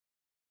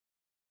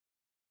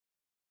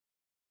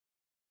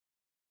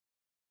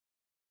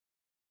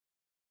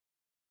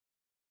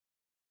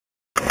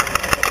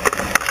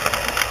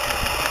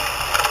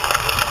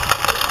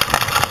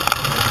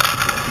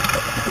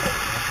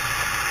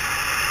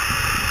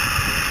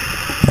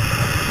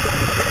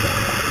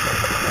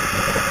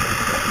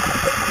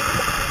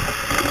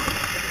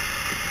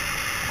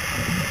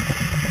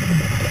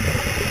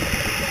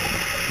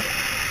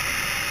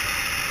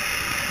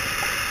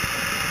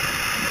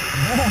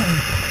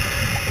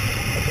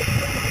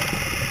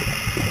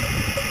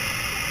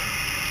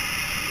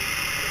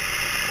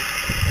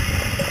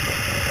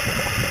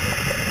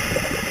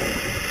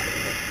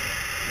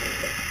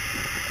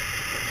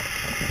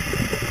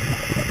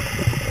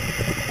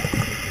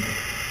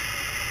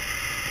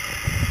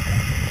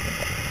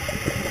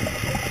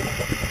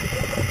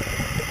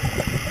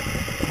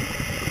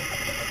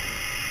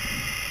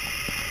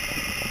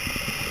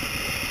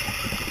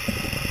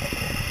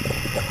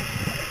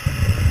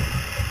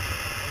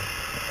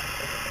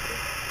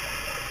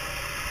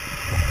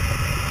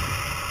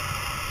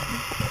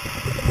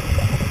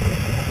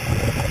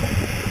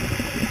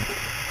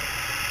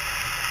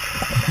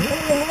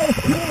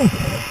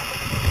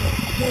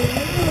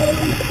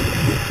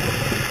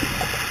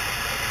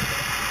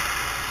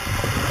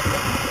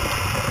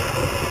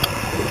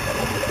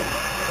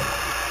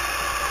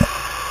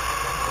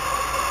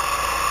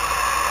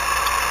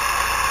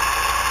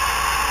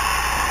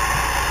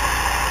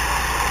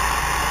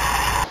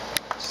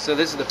So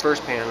this is the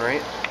first pan,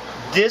 right?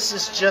 This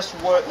is just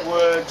what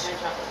would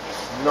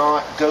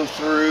not go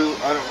through.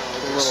 I don't know.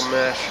 A little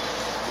mesh.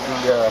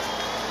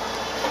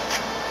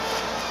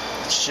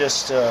 It's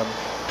just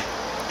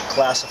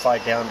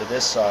classified down to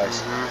this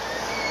size,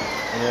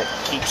 and it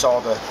keeps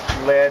all the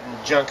lead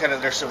and junk out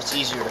of there, so it's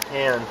easier to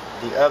pan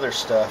the other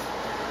stuff.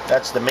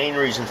 That's the main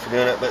reason for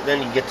doing it. But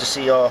then you get to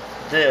see all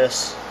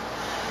this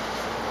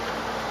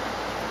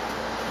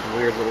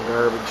Weird little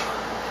garbage.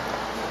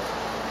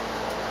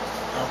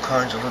 All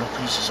kinds of little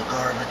pieces of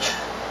garbage.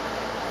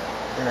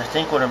 And I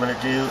think what I'm going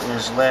to do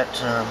is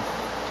let's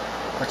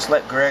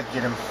let Greg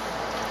get him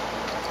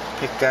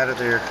picked out of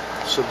there.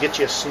 So get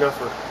you a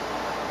snuffer,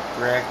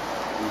 Greg.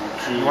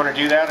 You want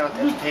to do that at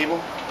the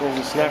table? There's a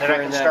And snuffer then I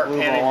can in that start blue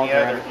panning ball. the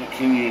other.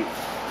 Can you?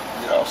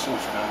 Yeah, so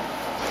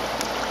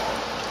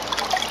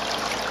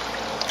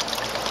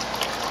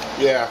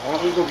yeah, why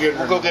don't we go get her?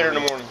 We'll go get her in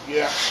the morning.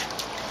 Yeah.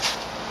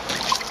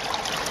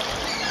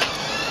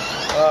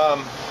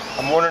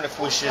 I'm wondering if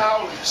we should.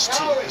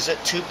 Is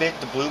it too big,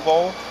 the blue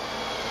bowl?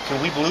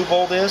 Can we blue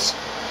bowl this?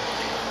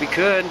 We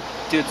could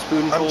do it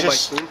spoonful by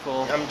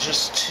spoonful. I'm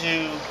just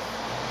too.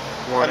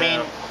 Worn I mean,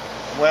 out.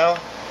 well,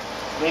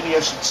 maybe I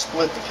should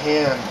split the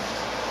pan.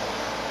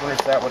 Wonder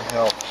if that would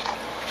help.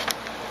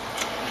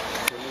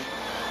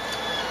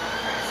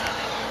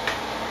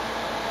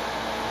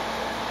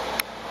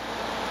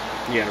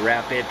 You got a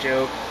rap it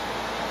joke?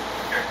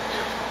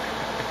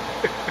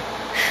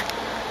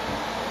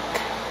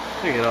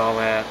 Look at all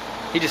that.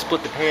 He just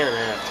split the pan in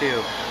half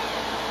too.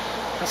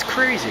 That's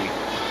crazy.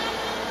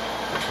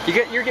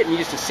 You're getting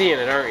used to seeing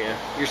it, aren't you?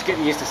 You're just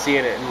getting used to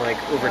seeing it in like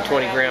over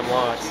 20-gram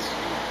lots.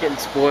 Getting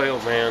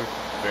spoiled, man.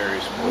 Very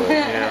spoiled.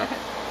 Yeah.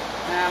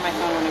 Nah, my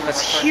phone won't even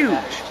That's record huge.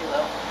 that. It's too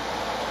low.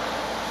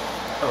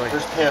 Oh,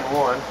 Here's pan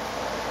one.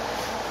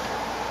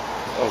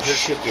 Oh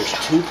shit, there's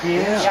two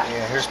pans? Yeah.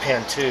 Yeah, here's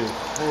pan two.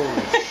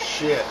 Holy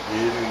shit,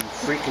 dude. Are you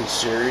freaking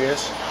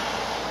serious?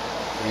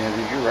 Yeah,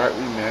 dude, you're right.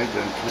 We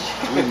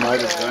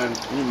might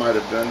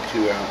have done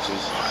 2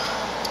 ounces.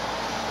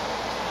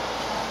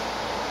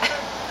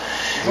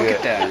 Look Shit,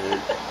 at that.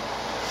 dude.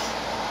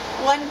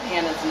 One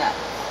pan is enough.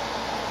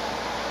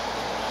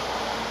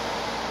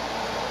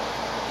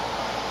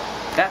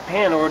 That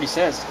pan already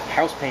says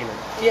house payment.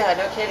 Yeah,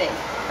 no kidding.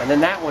 And then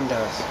that one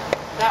does.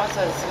 That one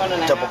says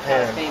 1.5 Double house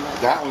pan.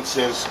 payment. That one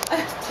says, 2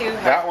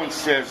 house that one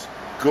payment. says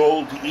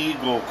Gold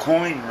Eagle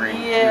coin ring.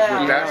 Is Yeah,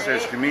 what that right?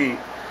 says to me.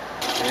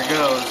 There it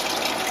goes.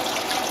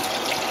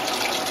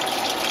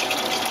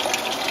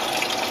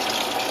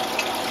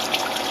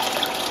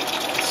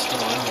 It's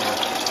still in there.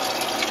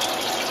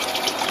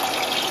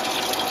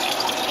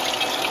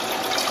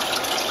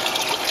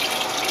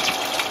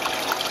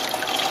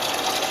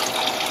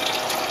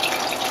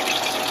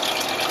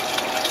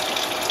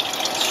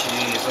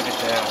 Jeez, look at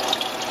that.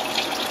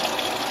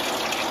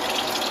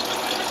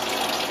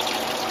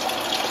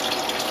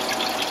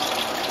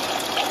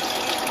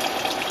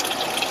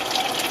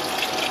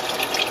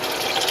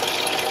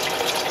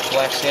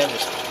 Black sand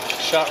just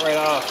shot right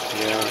off.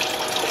 Yeah.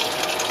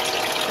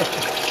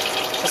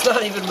 It's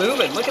not even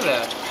moving. Look at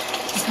that.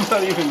 It's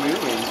not even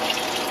moving.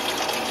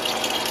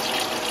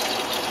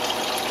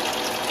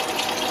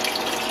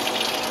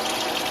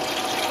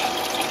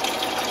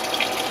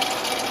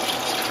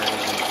 That's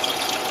crazy.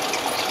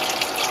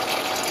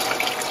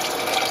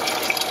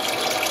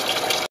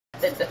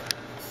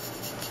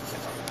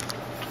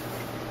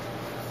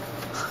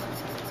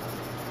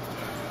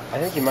 I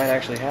think you might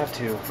actually have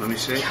to. Let me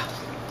see.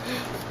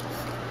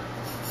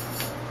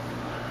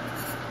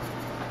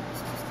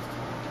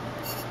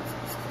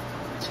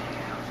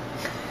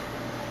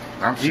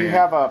 Do you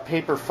have a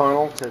paper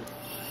funnel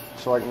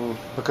so I can,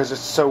 because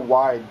it's so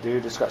wide,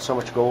 dude, it's got so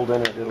much gold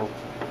in it, it'll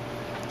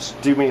just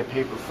do me a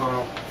paper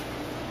funnel.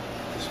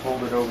 Just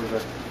hold it over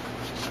the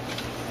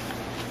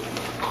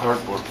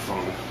cardboard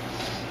phone?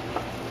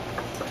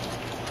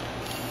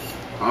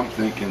 I'm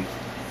thinking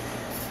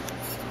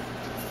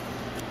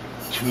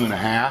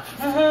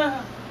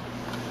 2.5.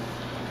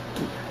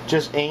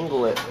 Just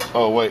angle it.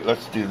 Oh wait,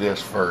 let's do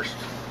this first.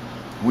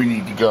 We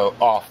need to go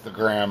off the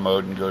gram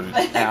mode and go to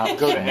ounce.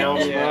 Go to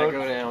ounce Yeah, mode.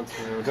 go to ounce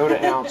mode. Go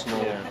to ounce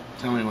mode. Yeah.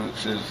 Tell me when it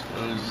says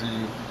OZ.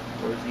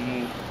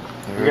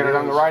 You got it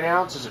on the right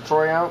ounce? Is it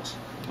Troy ounce?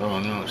 Oh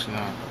no, it's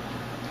not.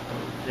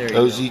 There you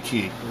go.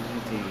 OZT.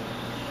 OZT.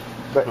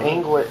 But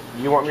angle it.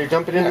 You want me to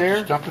dump it in there?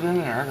 Just dump it in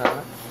there. I got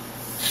it.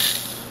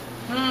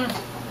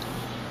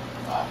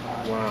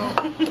 Wow.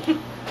 Dude,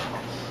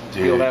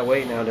 Feel that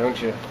weight now,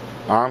 don't you?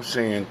 I'm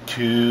saying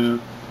 2.50,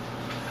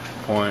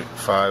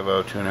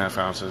 2.5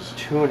 ounces.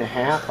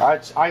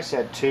 2.5? I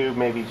said 2,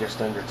 maybe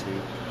just under 2.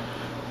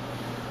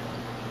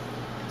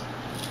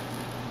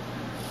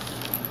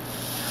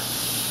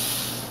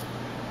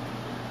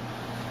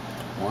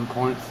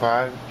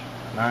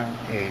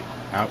 1.598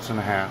 ounce and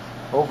a half.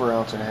 Over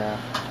ounce and a half.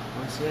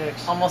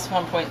 1.6. Almost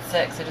 1.6.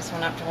 I just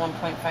went up to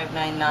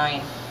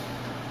 1.599.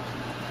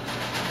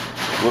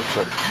 Looks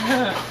like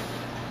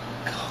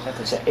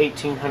It's an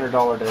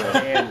 $1,800 day.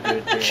 Damn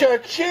good day.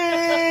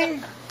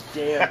 Cha-ching!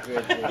 Damn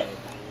good day.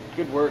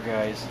 Good work,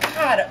 guys.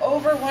 God,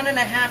 over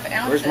 1.5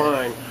 ounces. Where's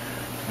mine?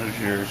 There's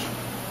yours.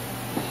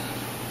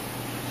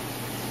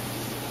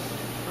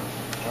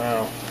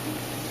 Wow.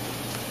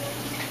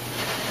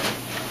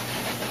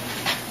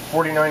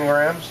 49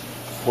 grams?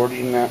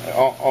 49,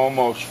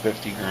 almost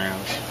 50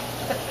 grams.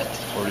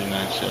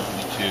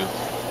 49.72.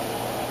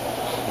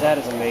 That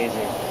is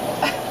amazing.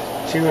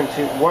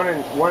 1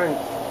 and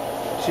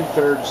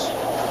 2/3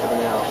 of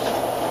an ounce.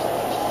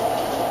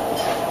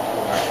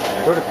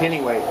 Go to penny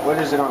weight. What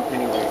is it on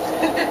penny weight?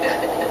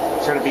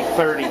 It's going to be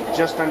 30,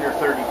 just under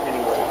 30 penny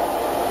weight.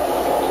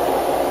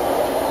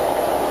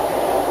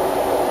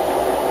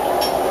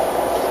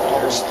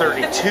 There's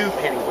 32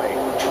 penny weight.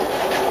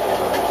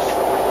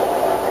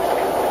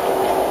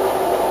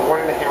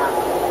 1.5.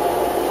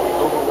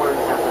 Over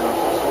 1.5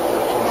 ounces.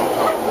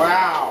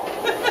 Wow.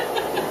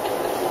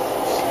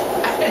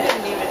 I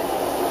didn't even.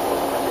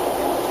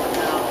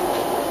 No.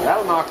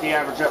 That'll knock the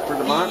average up for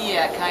the month.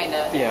 Yeah, kind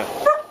of. Yeah.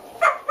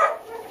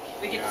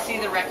 We get to see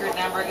the record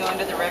number go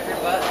into the record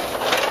book.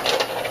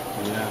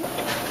 Yeah.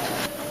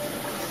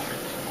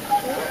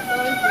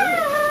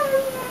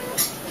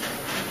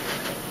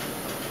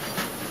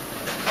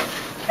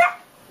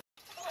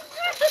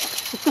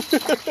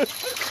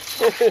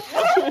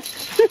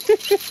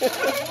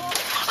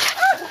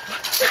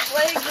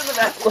 Legs are the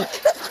best.